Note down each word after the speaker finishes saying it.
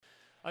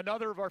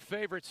Another of our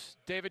favorites,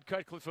 David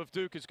Cutcliffe of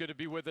Duke, is going to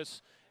be with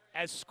us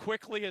as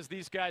quickly as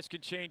these guys can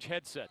change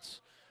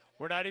headsets.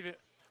 We're not even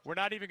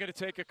going to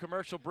take a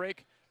commercial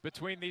break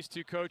between these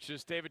two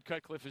coaches. David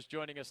Cutcliffe is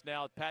joining us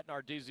now. Pat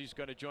Narduzzi is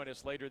going to join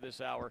us later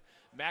this hour.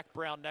 Mac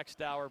Brown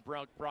next hour.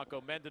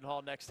 Bronco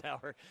Mendenhall next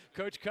hour.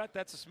 Coach Cut,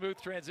 that's a smooth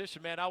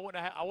transition, man. I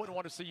wouldn't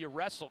want to see you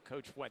wrestle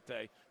Coach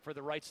Fuente for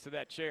the rights to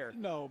that chair.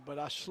 No, but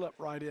I slipped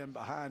right in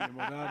behind him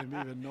without him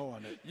even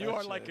knowing it. You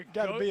are like a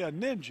got to be a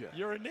ninja.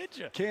 You're a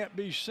ninja. Can't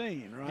be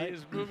seen, right? He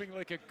is moving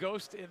like a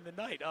ghost in the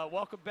night.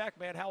 Welcome back,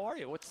 man. How are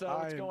you? What's going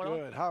on? I am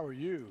good. How are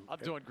you? I'm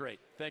doing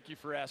great. Thank you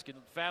for asking.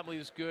 Family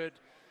is good.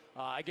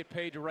 I get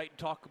paid to write and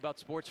talk about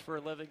sports for a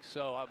living,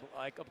 so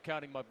I'm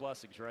counting my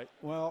blessings, right?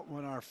 Well,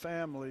 when our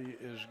family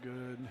is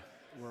good,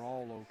 we're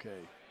all okay.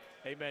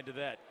 Amen to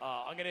that.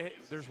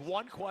 There's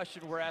one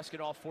question we're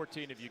asking all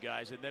 14 of you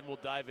guys, and then we'll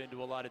dive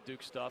into a lot of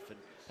Duke stuff. And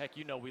heck,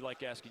 you know we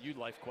like asking you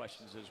life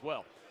questions as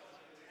well.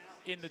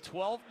 In the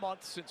 12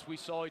 months since we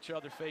saw each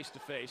other face to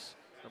face,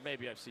 or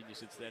maybe I've seen you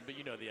since then, but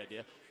you know the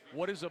idea.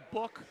 What is a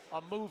book,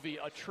 a movie,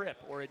 a trip,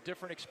 or a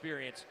different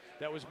experience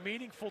that was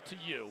meaningful to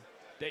you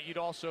that you'd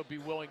also be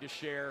willing to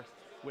share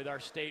with our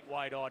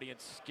statewide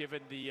audience, given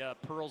the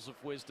pearls of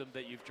wisdom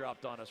that you've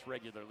dropped on us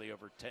regularly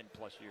over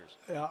 10-plus years?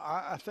 Yeah,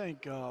 I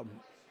think a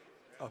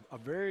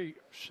very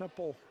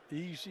simple,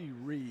 easy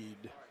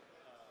read,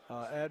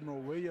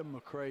 Admiral William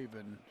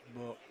McRaven's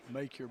book,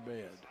 Make Your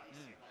Bed.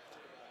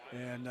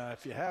 And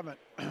if you haven't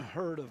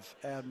heard of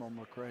Admiral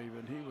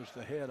McRaven, he was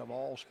the head of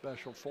all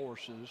special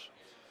forces.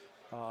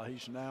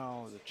 He's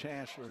now the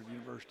chancellor of the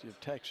University of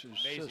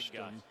Texas Amazing system.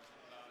 guy.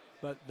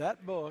 But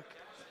that book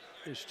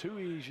is too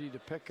easy to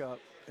pick up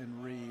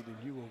and read, and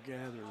you will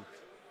gather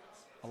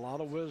a lot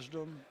of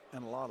wisdom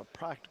and a lot of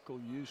practical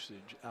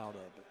usage out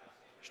of it,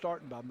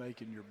 starting by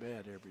making your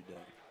bed every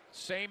day.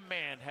 Same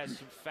man has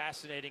some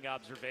fascinating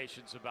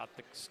observations about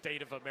the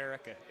state of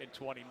America in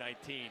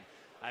 2019.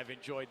 I've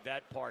enjoyed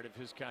that part of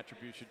his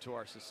contribution to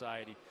our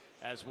society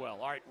as well.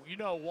 All right, you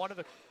know, one of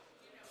the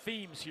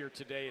themes here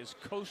today is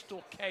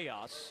coastal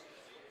chaos.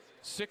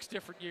 6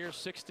 different years,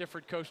 6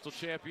 different coastal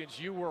champions.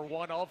 You were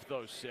one of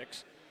those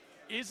 6.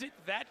 Is it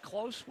that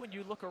close when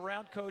you look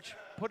around, Coach?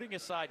 Putting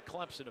aside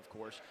Clemson, of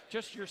course,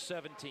 just your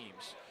 7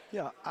 teams.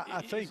 Yeah,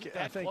 I think it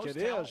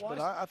is, but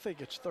I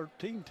think it's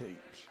 13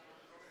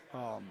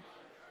 teams.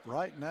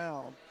 Right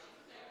now,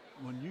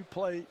 when you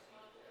play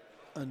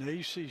an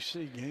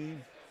ACC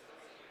game,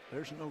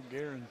 there's no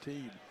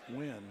guaranteed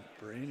win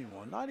for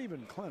anyone, not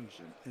even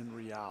Clemson in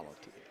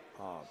reality.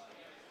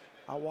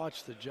 I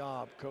watch the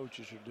job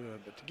coaches are doing,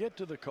 but to get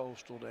to the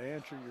Coastal, to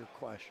answer your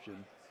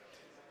question,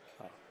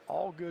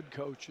 all good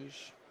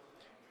coaches,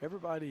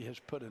 everybody has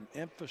put an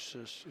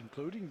emphasis,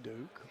 including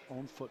Duke,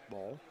 on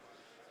football,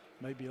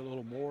 maybe a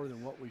little more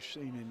than what we've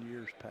seen in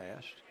years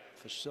past.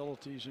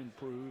 Facilities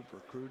improve,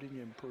 recruiting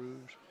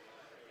improves.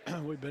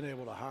 We've been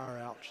able to hire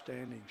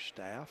outstanding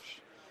staffs,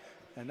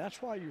 and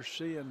that's why you're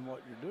seeing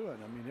what you're doing.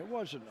 I mean, it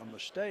wasn't a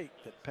mistake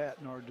that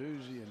Pat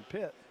Narduzzi and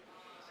Pitt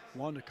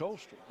won the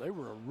Coastal. They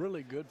were a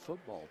really good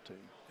football team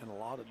in a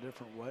lot of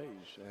different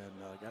ways,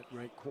 and got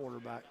great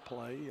quarterback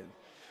play.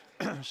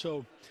 And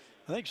so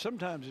I think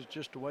sometimes it's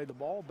just the way the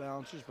ball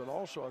bounces, but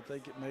also I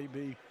think it may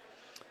be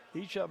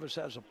each of us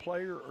has a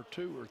player or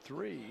 2 or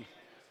 3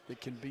 that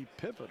can be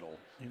pivotal.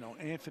 You know,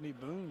 Anthony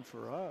Boone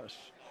for us,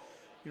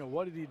 you know,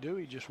 what did he do?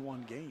 He just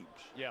won games.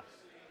 Yeah.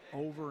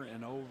 Over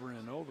and over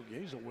and over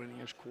again. He's the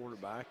winningest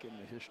quarterback in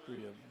the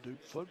history of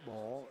Duke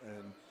football,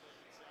 and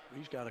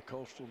he's got a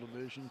Coastal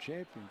Division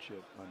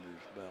championship under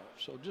his belt.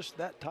 So just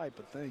that type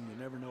of thing,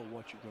 you never know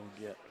what you're going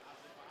to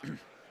get.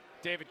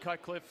 David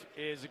Cutcliffe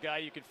is a guy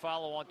you can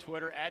follow on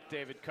Twitter at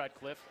David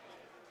Cutcliffe.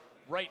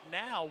 Right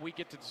now, we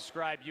get to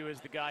describe you as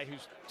the guy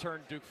who's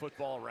turned Duke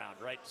football around,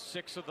 right?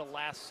 6 of the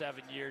last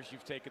 7 years,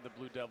 you've taken the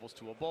Blue Devils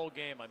to a bowl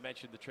game. I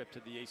mentioned the trip to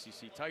the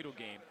ACC title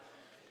game.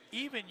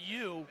 Even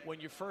you, when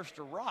you first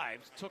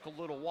arrived, took a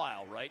little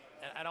while, right?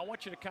 And I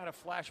want you to kind of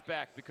flash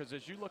back, because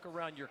as you look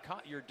around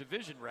your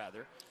division,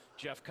 rather,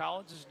 Jeff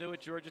Collins is new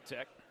at Georgia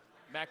Tech.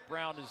 Mac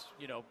Brown is,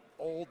 you know,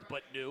 old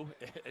but new,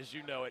 as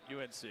you know, at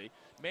UNC.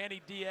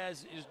 Manny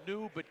Diaz is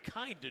new but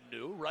kind of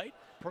new, right?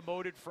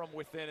 Promoted from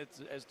within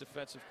as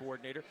defensive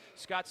coordinator.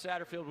 Scott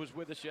Satterfield was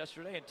with us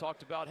yesterday and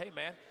talked about, hey,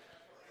 man,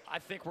 I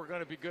think we're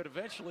going to be good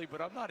eventually,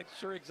 but I'm not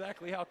sure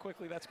exactly how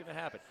quickly that's going to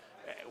happen.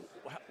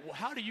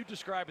 How do you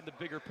describe in the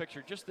bigger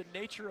picture just the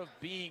nature of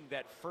being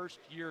that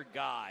first-year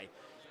guy?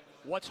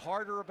 What's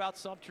harder about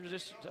some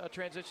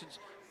transitions?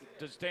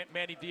 Does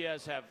Manny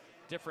Diaz have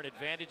different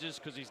advantages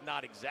because he's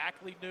not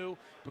exactly new?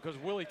 Because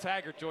Willie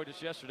Taggart joined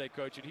us yesterday,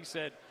 Coach, and he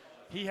said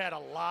he had a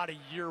lot of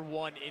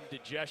year-one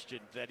indigestion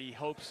that he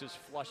hopes is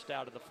flushed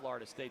out of the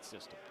Florida State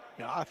system.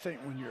 Yeah, I think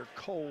when you're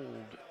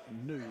cold,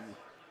 new,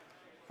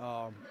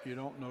 you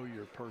don't know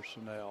your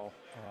personnel,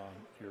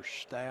 your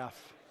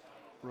staff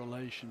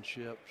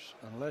relationships,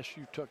 unless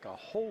you took a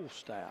whole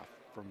staff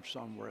from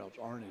somewhere else,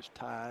 aren't as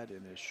tied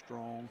and as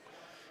strong.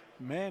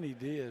 Manny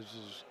Diaz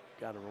has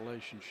got a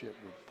relationship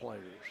with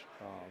players.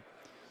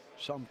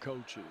 some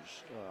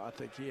coaches. I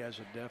think he has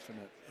a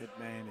definite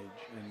advantage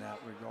in that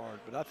regard.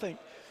 But I think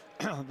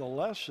the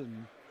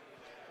lesson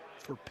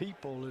for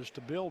people is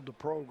to build the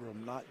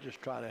program, not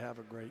just try to have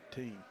a great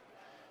team.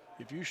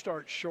 If you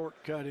start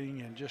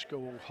shortcutting and just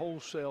go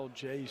wholesale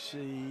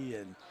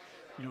JC and,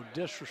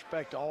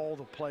 disrespect all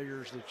the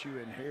players that you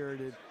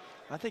inherited,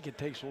 I think it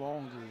takes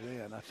longer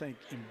then. I think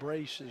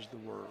embrace is the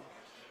word.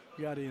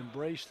 You got to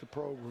embrace the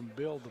program,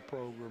 build the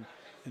program,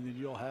 and then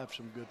you'll have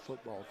some good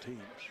football teams.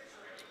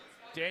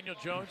 Daniel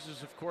Jones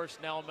is, of course,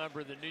 now a member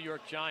of the New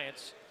York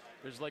Giants.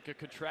 There's like a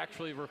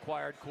contractually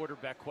required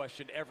quarterback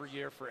question every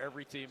year for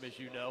every team, as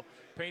you know.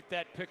 Paint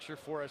that picture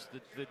for us,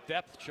 the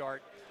depth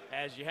chart,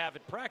 as you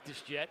haven't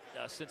practiced yet,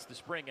 since the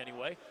spring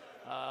anyway.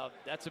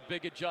 That's a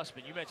big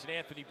adjustment. You mentioned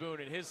Anthony Boone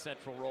in his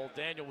central role.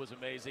 Daniel was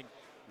amazing.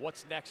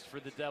 What's next for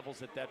the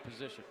Devils at that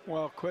position?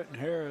 Well, Quentin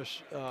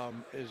Harris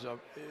is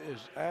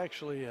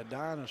actually a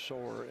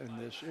dinosaur in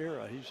this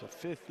era. He's a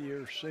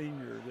fifth-year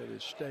senior that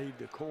has stayed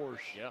the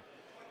course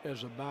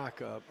as a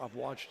backup. I've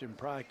watched him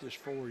practice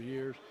 4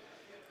 years.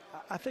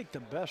 I think the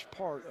best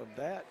part of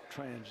that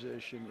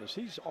transition is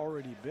he's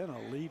already been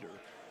a leader.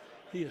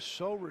 He is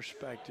so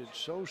respected,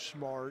 so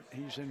smart.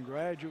 He's in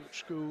graduate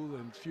school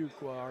in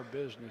Fuqua, our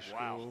business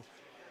school.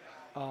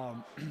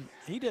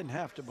 He didn't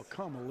have to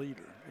become a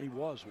leader. He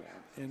was one.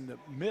 In the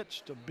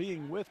midst of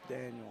being with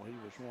Daniel, he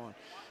was one.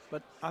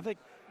 But I think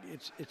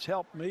it's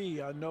helped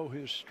me. I know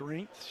his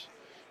strengths.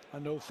 I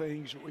know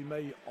things that we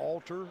may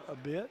alter a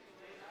bit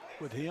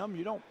with him.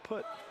 You don't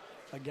put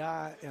a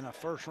guy in a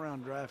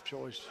first-round draft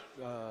choice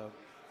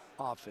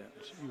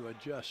offense. You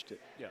adjust it.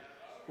 Yeah.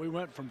 We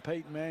went from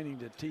Peyton Manning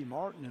to T.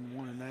 Martin and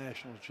won a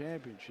national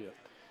championship.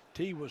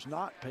 T was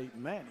not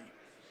Peyton Manning,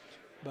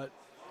 but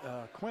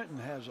Quentin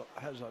has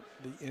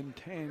the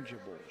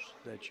intangibles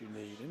that you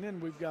need. And then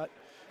we've got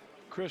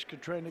Chris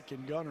Katrinick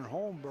and Gunnar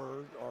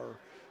Holmberg are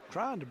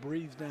trying to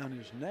breathe down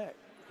his neck,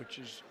 which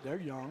is, they're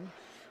young,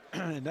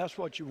 and that's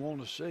what you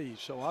want to see.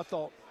 So I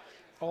thought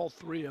all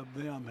three of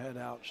them had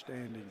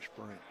outstanding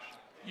springs.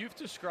 You've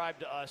described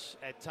to us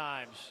at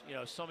times,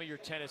 some of your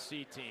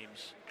Tennessee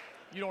teams,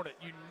 you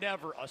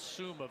never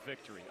assume a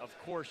victory. Of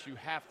course, you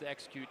have to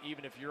execute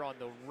even if you're on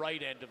the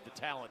right end of the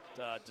talent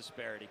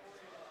disparity.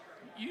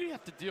 You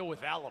have to deal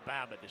with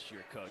Alabama this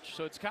year, Coach.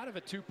 So it's kind of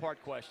a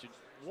two-part question.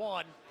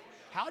 One,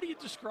 how do you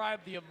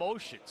describe the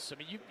emotions? I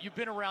mean, you've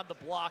been around the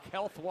block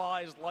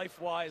health-wise,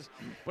 life-wise,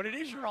 but it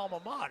is your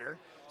alma mater,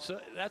 so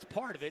that's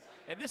part of it.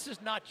 And this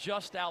is not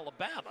just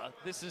Alabama.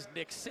 This is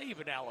Nick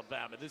Saban,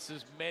 Alabama. This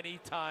is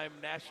many-time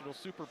national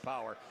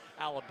superpower,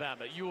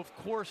 Alabama. You, of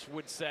course,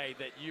 would say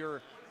that you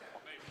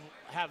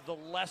have the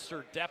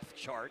lesser depth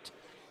chart,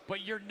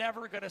 but you're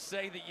never going to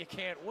say that you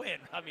can't win.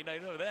 I mean, I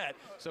know that.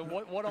 So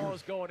what all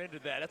is going into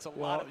that? That's a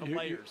lot of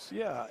layers.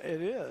 Yeah,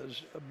 it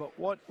is. But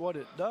what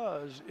it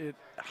does, it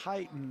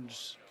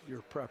heightens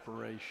your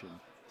preparation.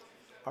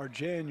 Our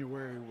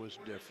January was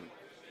different.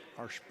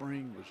 Our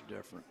spring was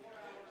different.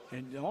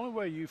 And the only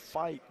way you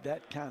fight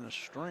that kind of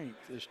strength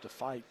is to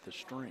fight the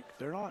strength.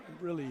 There aren't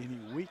really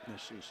any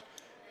weaknesses.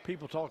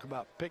 People talk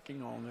about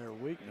picking on their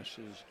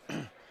weaknesses.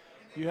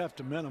 You have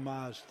to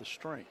minimize the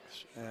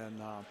strengths.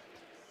 And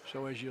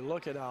so as you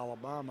look at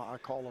Alabama, I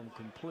call them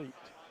complete.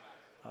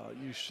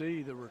 You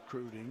see the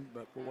recruiting,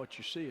 but what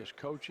you see is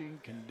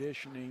coaching,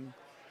 conditioning,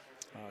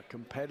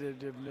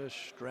 competitiveness,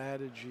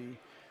 strategy,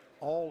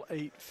 all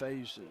 8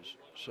 phases.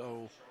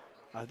 So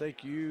I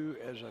think you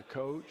as a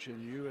coach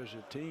and you as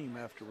a team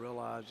have to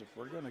realize if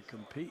we're going to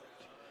compete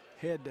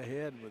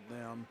head-to-head with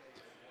them,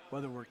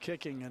 whether we're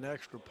kicking an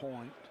extra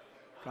point,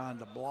 trying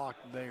to block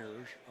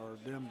theirs or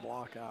them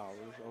block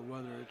ours, or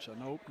whether it's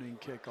an opening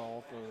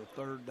kickoff or a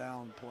third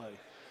down play,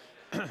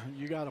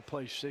 you got to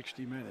play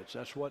 60 minutes.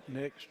 That's what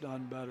Nick's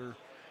done better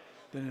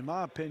than, in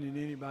my opinion,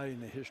 anybody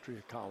in the history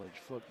of college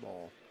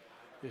football,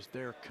 is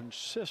their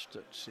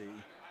consistency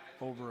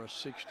over a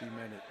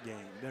 60-minute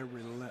game. They're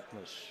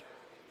relentless.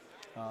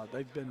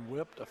 They've been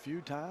whipped a few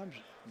times,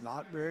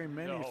 not very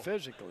many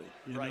physically,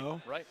 you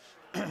know. Right.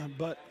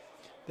 But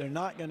they're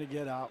not going to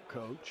get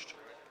out-coached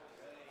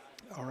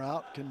or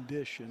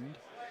out-conditioned.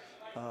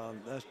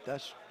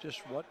 That's just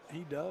what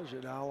he does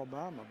at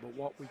Alabama. But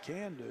what we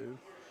can do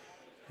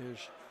is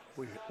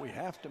we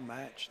have to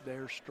match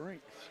their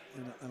strengths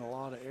in a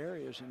lot of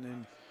areas, and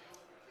then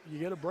you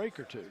get a break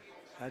or two.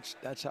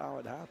 That's how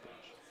it happens.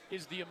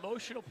 Is the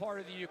emotional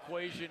part of the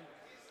equation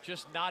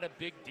just not a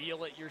big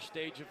deal at your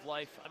stage of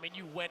life? I mean,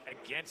 you went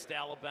against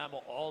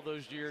Alabama all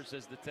those years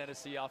as the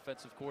Tennessee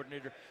offensive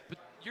coordinator, but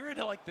you're in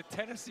like the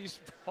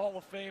Tennessee's Hall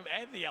of Fame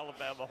and the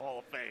Alabama Hall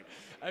of Fame.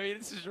 I mean,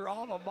 this is your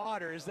alma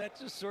mater. Is that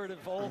just sort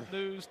of old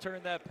news,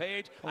 turn that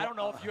page? I don't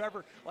know if you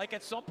ever, like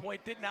at some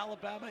point, didn't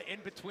Alabama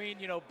in between,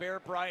 Bear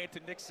Bryant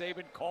and Nick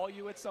Saban call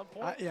you at some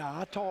point?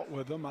 I talked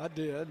with them. I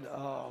did,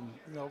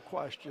 no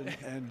question.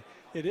 And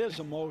it is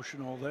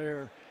emotional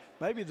there.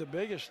 Maybe the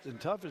biggest and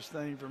toughest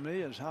thing for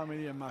me is how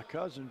many of my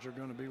cousins are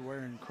going to be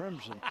wearing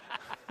crimson.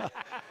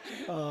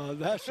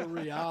 That's a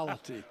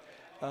reality.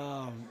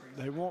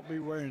 They won't be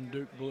wearing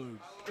Duke blue,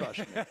 trust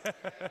me.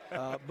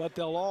 But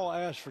they'll all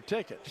ask for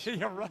tickets.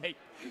 You're right.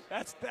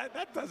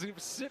 That doesn't even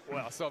sit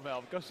well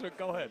somehow.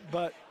 Go ahead.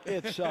 But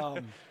it's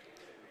I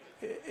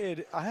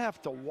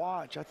have to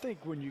watch. I think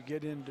when you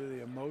get into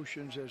the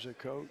emotions as a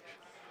coach,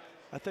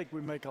 I think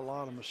we make a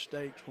lot of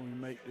mistakes when we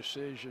make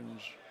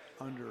decisions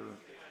under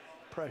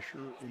pressure,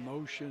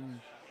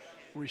 emotion,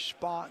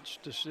 response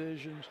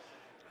decisions.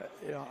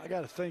 I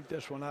got to think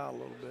this one out a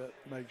little bit,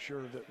 make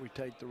sure that we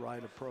take the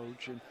right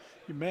approach, and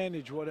you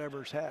manage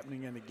whatever's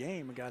happening in the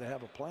game. We got to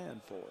have a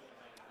plan for it.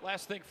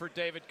 Last thing for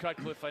David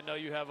Cutcliffe, I know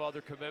you have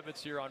other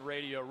commitments here on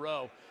Radio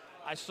Row.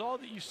 I saw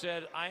that you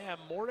said, I am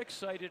more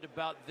excited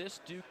about this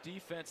Duke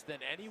defense than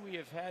any we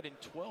have had in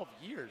 12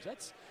 years.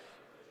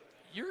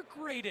 You're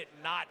great at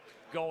not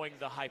going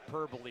the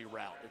hyperbole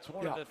route. It's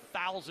one of the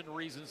 1,000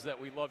 reasons that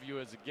we love you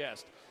as a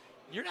guest.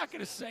 You're not going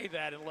to say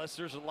that unless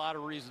there's a lot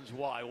of reasons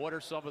why. What are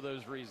some of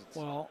those reasons?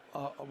 Well,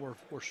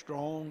 we're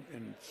strong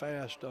and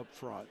fast up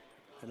front.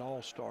 It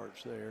all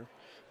starts there.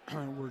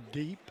 We're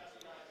deep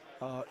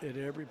at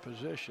every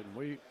position.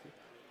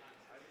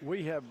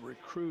 We have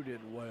recruited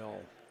well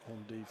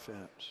on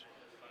defense.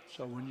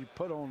 So when you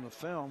put on the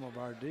film of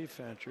our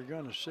defense, you're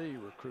going to see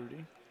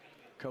recruiting,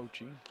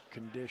 coaching,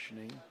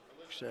 conditioning,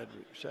 et cetera,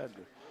 et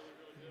cetera.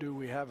 Do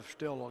we have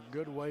still a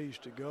good ways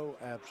to go?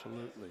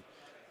 Absolutely.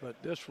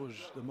 But this was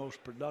the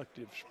most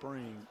productive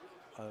spring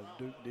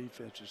Duke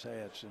defense has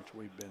had since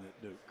we've been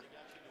at Duke.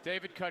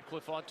 David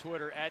Cutcliffe on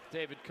Twitter,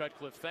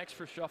 @DavidCutcliffe. Thanks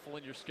for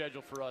shuffling your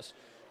schedule for us.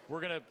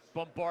 We're going to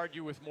bombard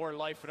you with more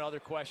life and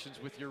other questions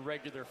with your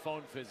regular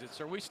phone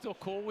visits. Are we still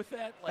cool with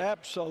that?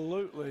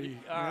 Absolutely,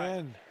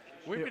 man.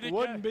 It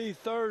wouldn't be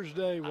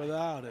Thursday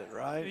without it,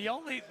 right? The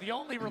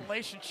only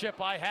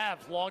relationship I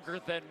have longer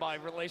than my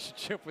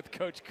relationship with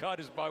Coach Cut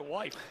is my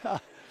wife.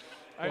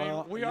 I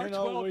mean, we are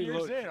 12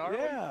 years in, aren't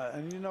we? Yeah,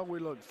 and we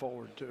look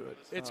forward to it.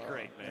 It's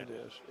great, man. It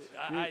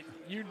is.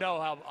 You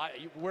know how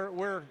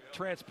we're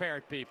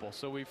transparent people,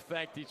 so we've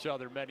thanked each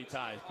other many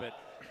times. But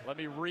let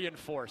me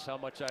reinforce how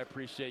much I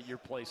appreciate your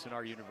place in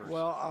our universe.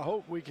 Well, I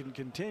hope we can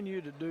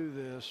continue to do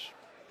this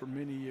for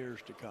many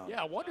years to come.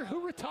 Yeah, I wonder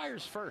who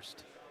retires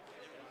first.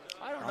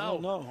 I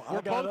don't know. I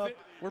got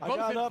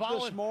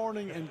up this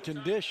morning and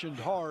conditioned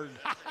hard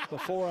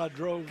before I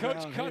drove down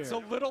here. Coach Cut's a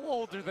little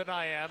older than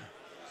I am.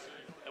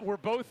 We're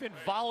both in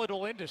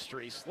volatile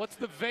industries. What's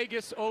the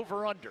Vegas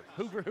over-under?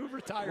 Who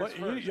retires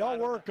first? Y'all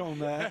work on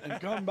that and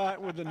come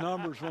back with the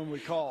numbers when we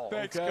call.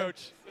 Thanks, okay?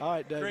 Coach. All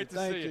right, David. Great to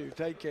Thank see you.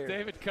 Take care.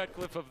 David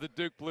Cutcliffe of the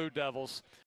Duke Blue Devils.